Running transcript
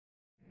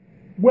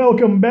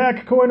Welcome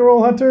back, coin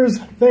roll hunters.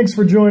 Thanks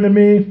for joining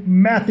me,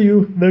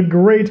 Matthew, the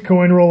great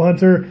coin roll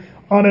hunter,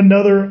 on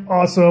another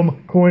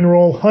awesome coin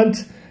roll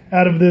hunt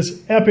out of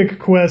this epic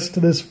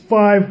quest, this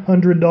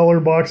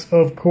 $500 box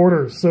of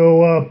quarters.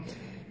 So,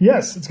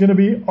 yes, it's going to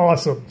be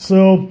awesome.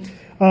 So,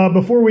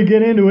 before we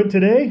get into it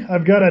today,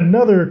 I've got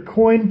another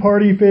coin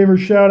party favor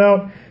shout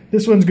out.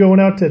 This one's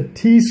going out to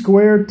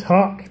Tsquare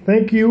Talk.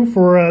 Thank you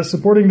for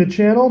supporting the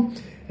channel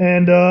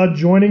and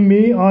joining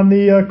me on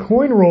the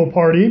coin roll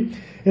party.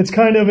 It's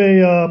kind of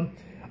a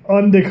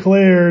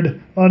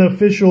undeclared,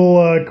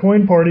 unofficial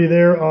coin party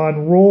there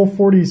on Roll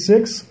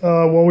 46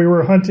 while we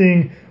were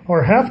hunting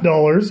our half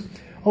dollars.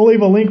 I'll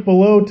leave a link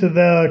below to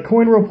the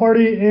coin roll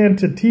party and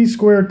to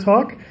Tsquare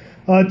Talk.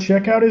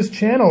 Check out his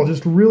channel,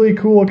 just really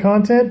cool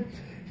content.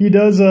 He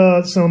does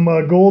some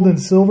gold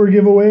and silver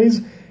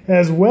giveaways,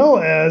 as well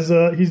as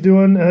he's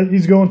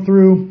going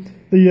through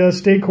the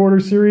state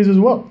quarter series as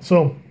well.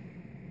 So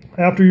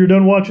after you're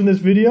done watching this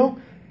video,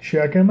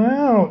 check him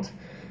out.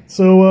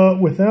 So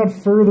without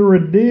further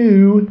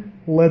ado,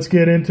 let's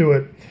get into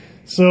it.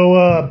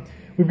 So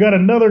we've got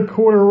another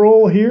quarter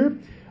roll here.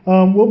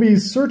 We'll be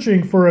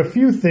searching for a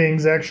few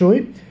things,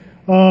 actually.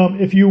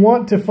 If you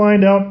want to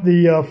find out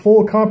the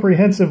full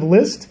comprehensive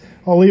list,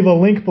 I'll leave a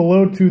link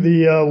below to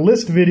the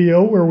list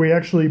video where we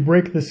actually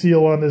break the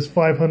seal on this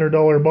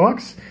 $500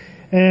 box.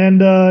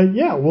 And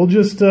yeah, we'll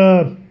just,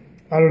 I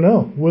don't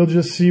know, we'll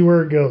just see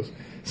where it goes.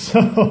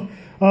 So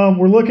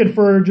we're looking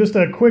for just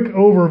a quick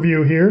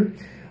overview here.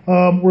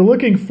 We're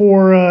looking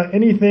for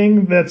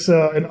anything that's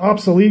an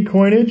obsolete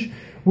coinage,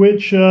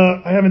 which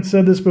I haven't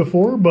said this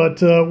before, but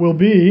will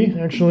be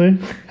actually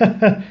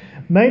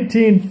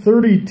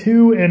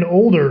 1932 and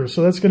older.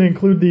 So that's going to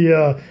include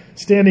the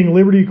Standing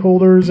Liberty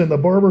quarters and the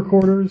Barber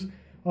quarters,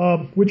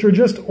 which are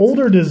just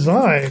older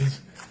designs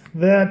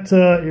that,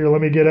 here,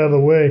 let me get out of the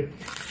way,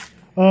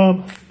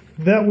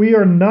 that we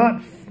are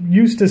not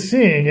used to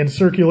seeing in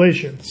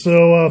circulation.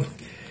 So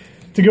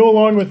to go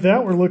along with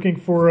that, we're looking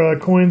for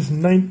coins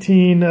let's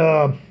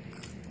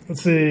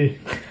see,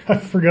 I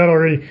forgot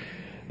already,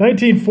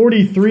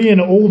 1943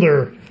 and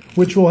older,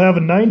 which will have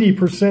a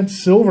 90%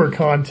 silver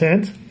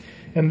content.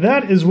 And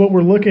that is what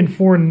we're looking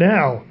for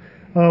now.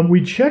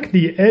 We check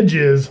the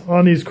edges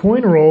on these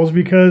coin rolls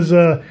because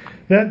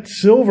that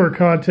silver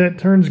content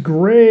turns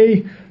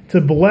gray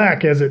to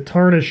black as it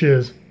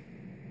tarnishes.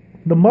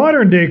 The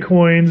modern day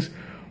coins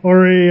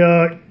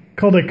are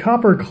called a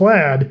copper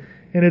clad,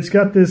 and it's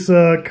got this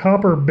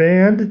copper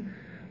band.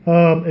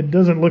 It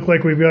doesn't look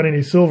like we've got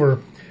any silver.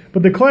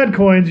 But the clad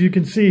coins, you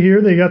can see here,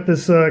 they got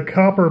this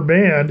copper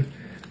band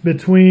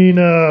between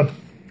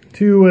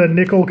two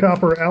nickel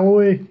copper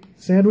alloy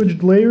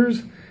sandwiched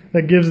layers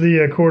that gives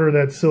the quarter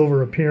that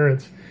silver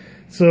appearance.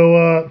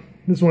 So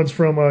this one's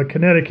from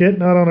Connecticut,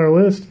 not on our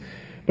list.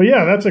 But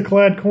yeah, that's a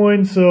clad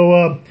coin.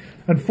 So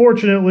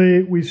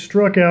unfortunately, we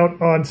struck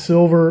out on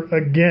silver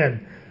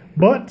again.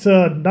 But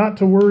not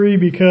to worry,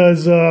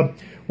 because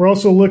we're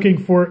also looking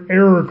for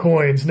error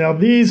coins. Now,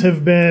 these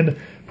have been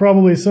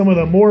probably some of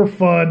the more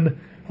fun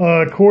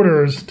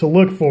quarters to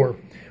look for.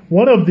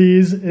 One of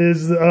these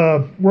is,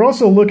 we're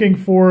also looking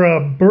for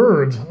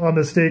birds on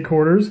the state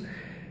quarters.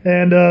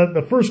 And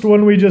the first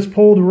one we just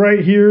pulled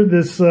right here,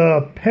 this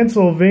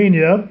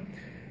Pennsylvania.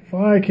 If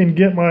I can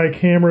get my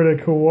camera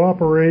to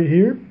cooperate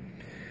here.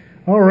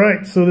 All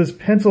right, so this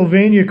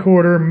Pennsylvania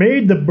quarter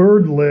made the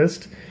bird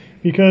list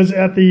because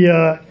at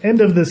the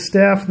end of the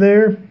staff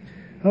there,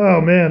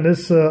 oh man,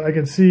 this I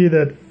can see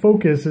that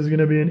focus is going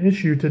to be an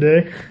issue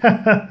today.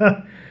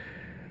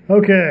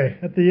 Okay,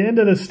 at the end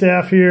of the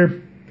staff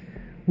here,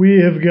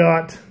 we have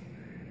got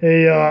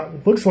a,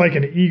 looks like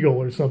an eagle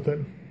or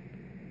something.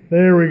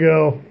 There we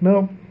go.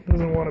 Nope,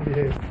 doesn't want to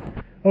behave.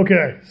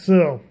 Okay,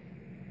 so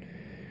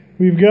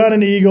we've got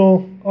an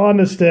eagle on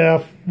the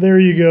staff. There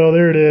you go,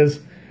 there it is.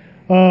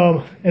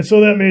 And so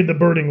that made the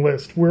birding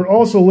list. We're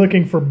also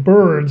looking for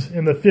birds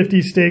in the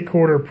 50 state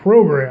quarter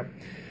program.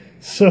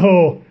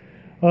 So,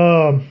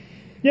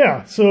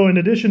 yeah, so in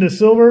addition to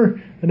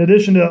silver, in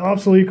addition to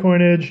obsolete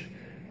coinage,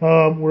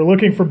 we're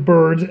looking for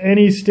birds,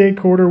 any state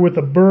quarter with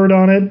a bird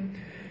on it,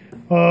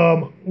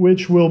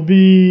 which will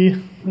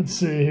be, let's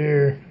see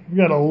here, we've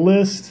got a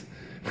list.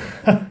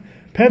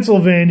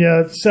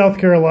 Pennsylvania, South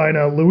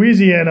Carolina,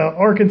 Louisiana,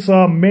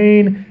 Arkansas,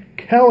 Maine,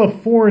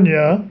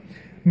 California,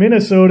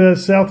 Minnesota,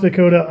 South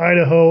Dakota,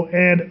 Idaho,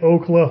 and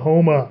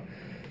Oklahoma.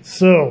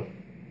 So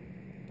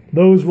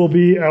those will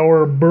be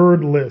our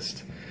bird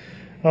list.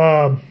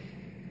 Then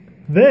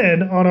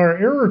on our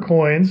error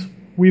coins,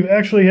 we've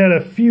actually had a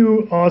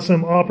few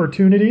awesome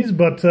opportunities,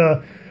 but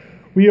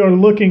we are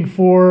looking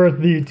for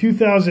the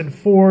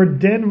 2004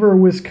 Denver,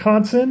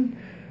 Wisconsin.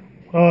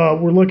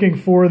 We're looking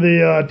for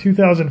the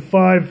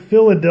 2005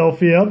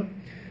 Philadelphia.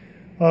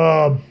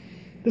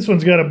 This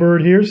one's got a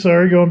bird here.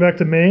 Sorry, going back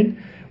to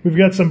Maine. We've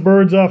got some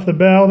birds off the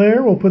bow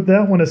there. We'll put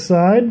that one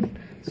aside.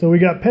 So we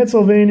got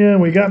Pennsylvania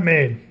and we got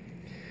Maine.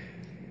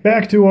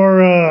 Back to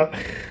our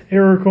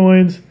error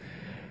coins.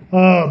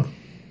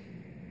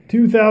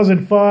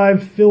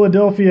 2005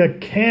 Philadelphia,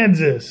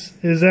 Kansas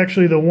is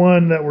actually the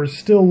one that we're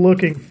still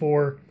looking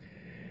for.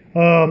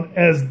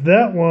 as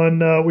that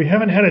one, we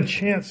haven't had a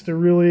chance to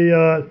really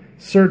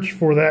search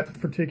for that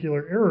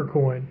particular error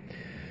coin.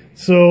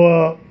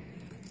 So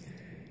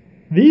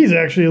these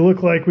actually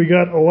look like we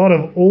got a lot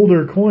of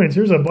older coins.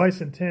 Here's a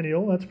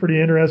bicentennial. That's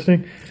pretty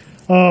interesting.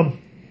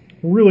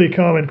 Really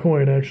common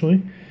coin,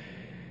 actually.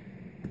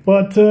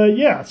 But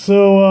yeah,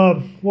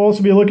 so we'll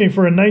also be looking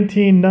for a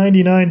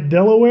 1999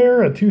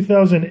 Delaware, a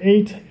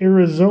 2008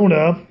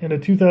 Arizona, and a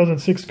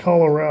 2006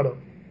 Colorado.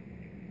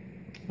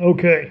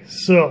 Okay,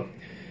 so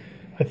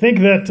I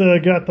think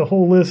that got the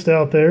whole list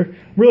out there.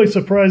 I'm really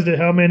surprised at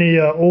how many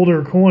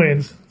older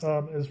coins,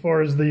 as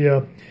far as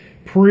the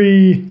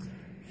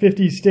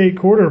pre-50 state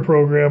quarter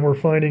program we're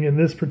finding in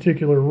this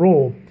particular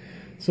roll.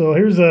 So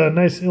here's a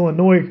nice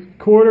Illinois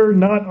quarter,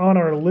 not on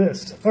our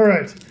list. All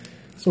right.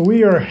 So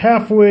we are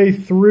halfway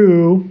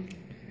through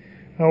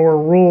our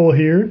roll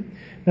here.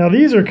 Now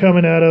these are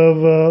coming out of,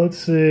 let's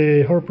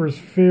see, Harper's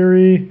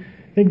Ferry.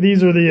 I think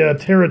these are the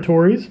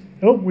territories.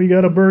 Oh, we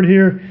got a bird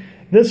here.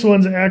 This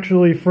one's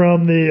actually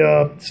from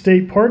the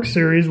State Park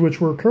Series, which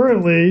we're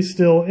currently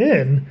still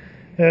in,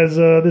 as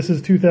this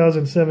is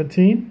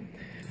 2017.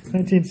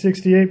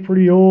 1968,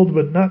 pretty old,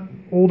 but not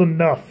old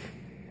enough.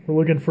 We're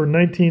looking for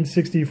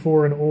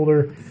 1964 and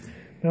older.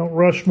 Mount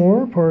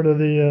Rushmore, part of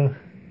the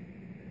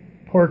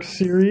Park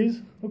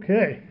Series.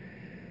 Okay,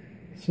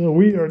 so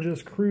we are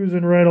just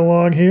cruising right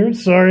along here.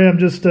 Sorry, I'm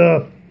just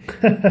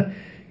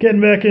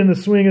getting back in the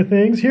swing of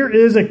things. Here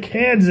is a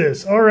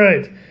Kansas. All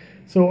right,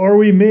 so are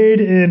we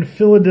made in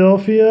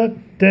Philadelphia?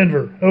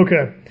 Denver.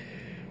 Okay,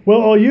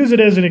 well, I'll use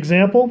it as an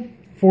example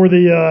for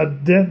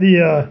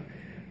the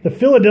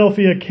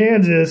Philadelphia,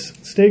 Kansas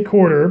state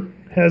quarter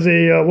has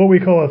a what we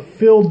call a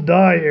filled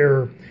die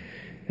error.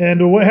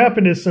 And what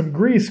happened is some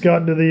grease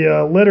got into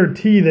the letter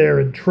T there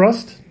in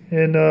trust.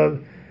 In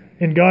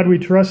God we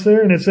trust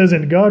there, and it says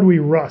in God we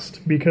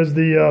rust, because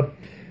the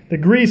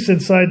grease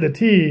inside the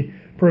T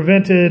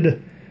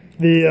prevented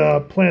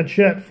the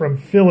planchette from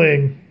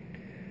filling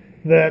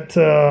that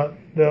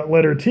the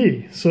letter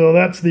T. So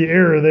that's the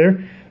error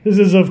there. This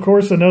is, of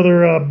course,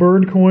 another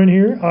bird coin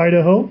here,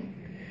 Idaho.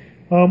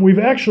 We've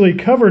actually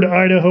covered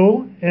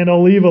Idaho, and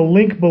I'll leave a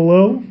link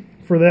below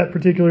for that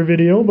particular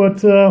video,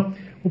 but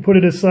we'll put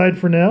it aside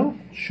for now,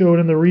 show it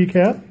in the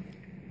recap.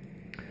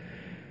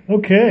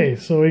 Okay,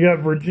 so we got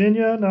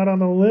Virginia, not on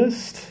the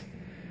list.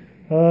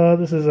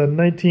 This is a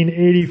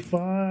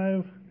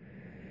 1985.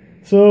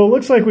 So it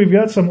looks like we've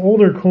got some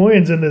older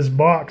coins in this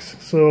box.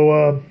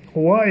 So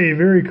Hawaii,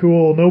 very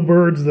cool. No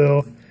birds,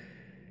 though.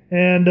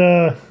 And,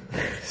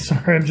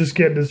 sorry, I'm just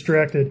getting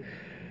distracted.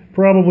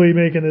 Probably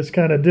making this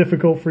kind of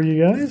difficult for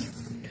you guys.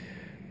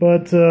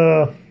 But,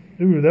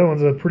 ooh, that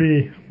one's a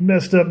pretty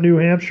messed up New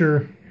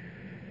Hampshire.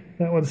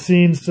 That one's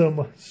seen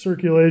some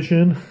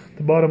circulation at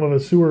the bottom of a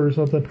sewer or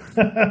something.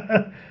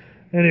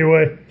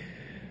 Anyway,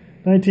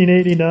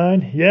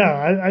 1989.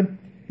 Yeah,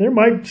 there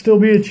might still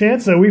be a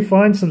chance that we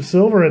find some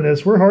silver in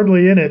this. We're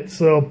hardly in it.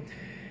 So,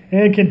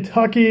 and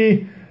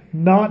Kentucky,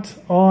 not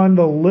on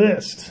the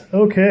list.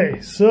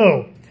 Okay,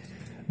 so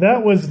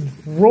that was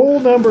roll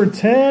number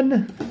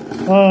 10.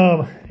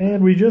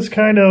 And we just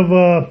kind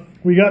of,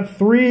 we got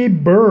 3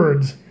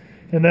 birds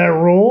in that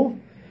roll.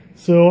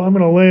 So I'm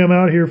going to lay them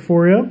out here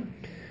for you.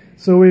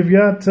 So we've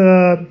got,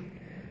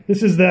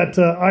 this is that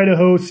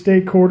Idaho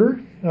state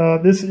quarter.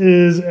 This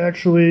is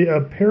actually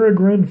a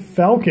peregrine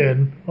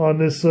falcon on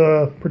this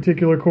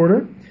particular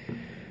quarter.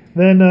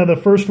 Then the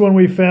first one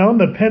we found,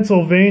 the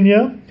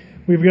Pennsylvania.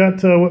 We've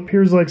got what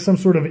appears like some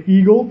sort of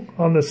eagle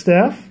on the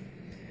staff.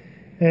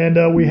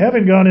 And we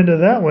haven't gone into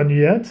that one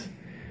yet.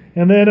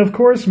 And then, of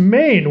course,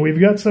 Maine. We've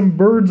got some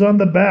birds on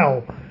the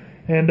bow.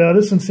 And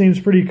this one seems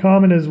pretty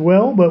common as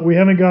well, but we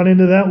haven't gone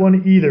into that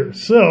one either.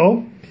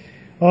 So,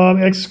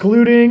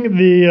 excluding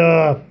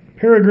the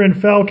peregrine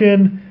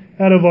falcon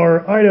out of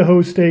our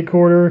Idaho state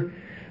quarter,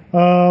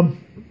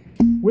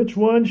 which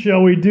one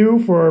shall we do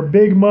for our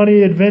big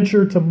money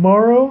adventure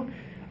tomorrow?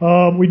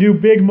 We do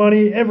big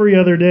money every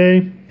other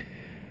day.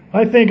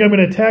 I think I'm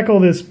going to tackle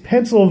this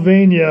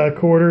Pennsylvania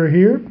quarter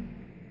here.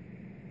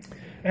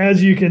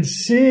 As you can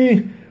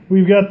see,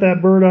 we've got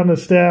that bird on the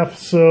staff,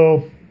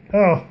 so,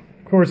 oh,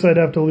 of course I'd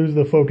have to lose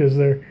the focus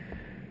there.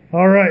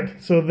 All right,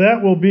 so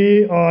that will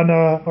be on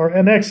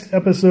our next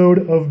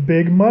episode of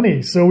Big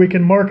Money, so we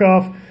can mark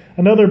off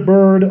another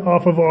bird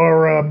off of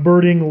our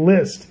birding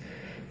list.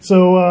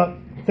 So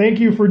thank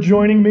you for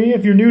joining me.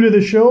 If you're new to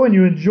the show and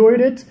you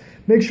enjoyed it,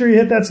 make sure you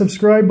hit that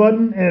subscribe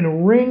button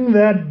and ring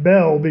that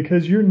bell,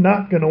 because you're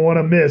not going to want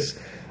to miss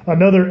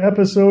another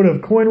episode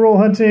of Coin Roll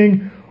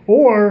Hunting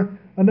or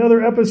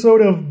another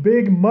episode of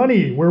Big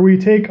Money, where we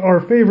take our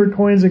favorite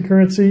coins and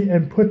currency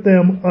and put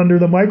them under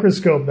the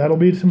microscope. That'll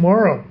be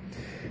tomorrow.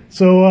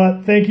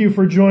 So thank you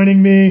for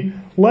joining me.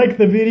 Like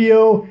the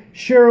video,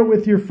 share it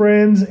with your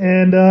friends,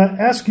 and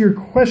ask your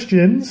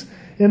questions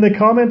in the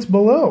comments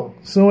below.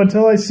 So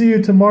until I see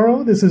you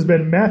tomorrow, this has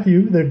been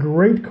Matthew, the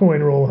Great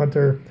Coin Roll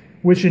Hunter,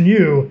 wishing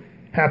you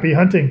happy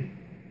hunting.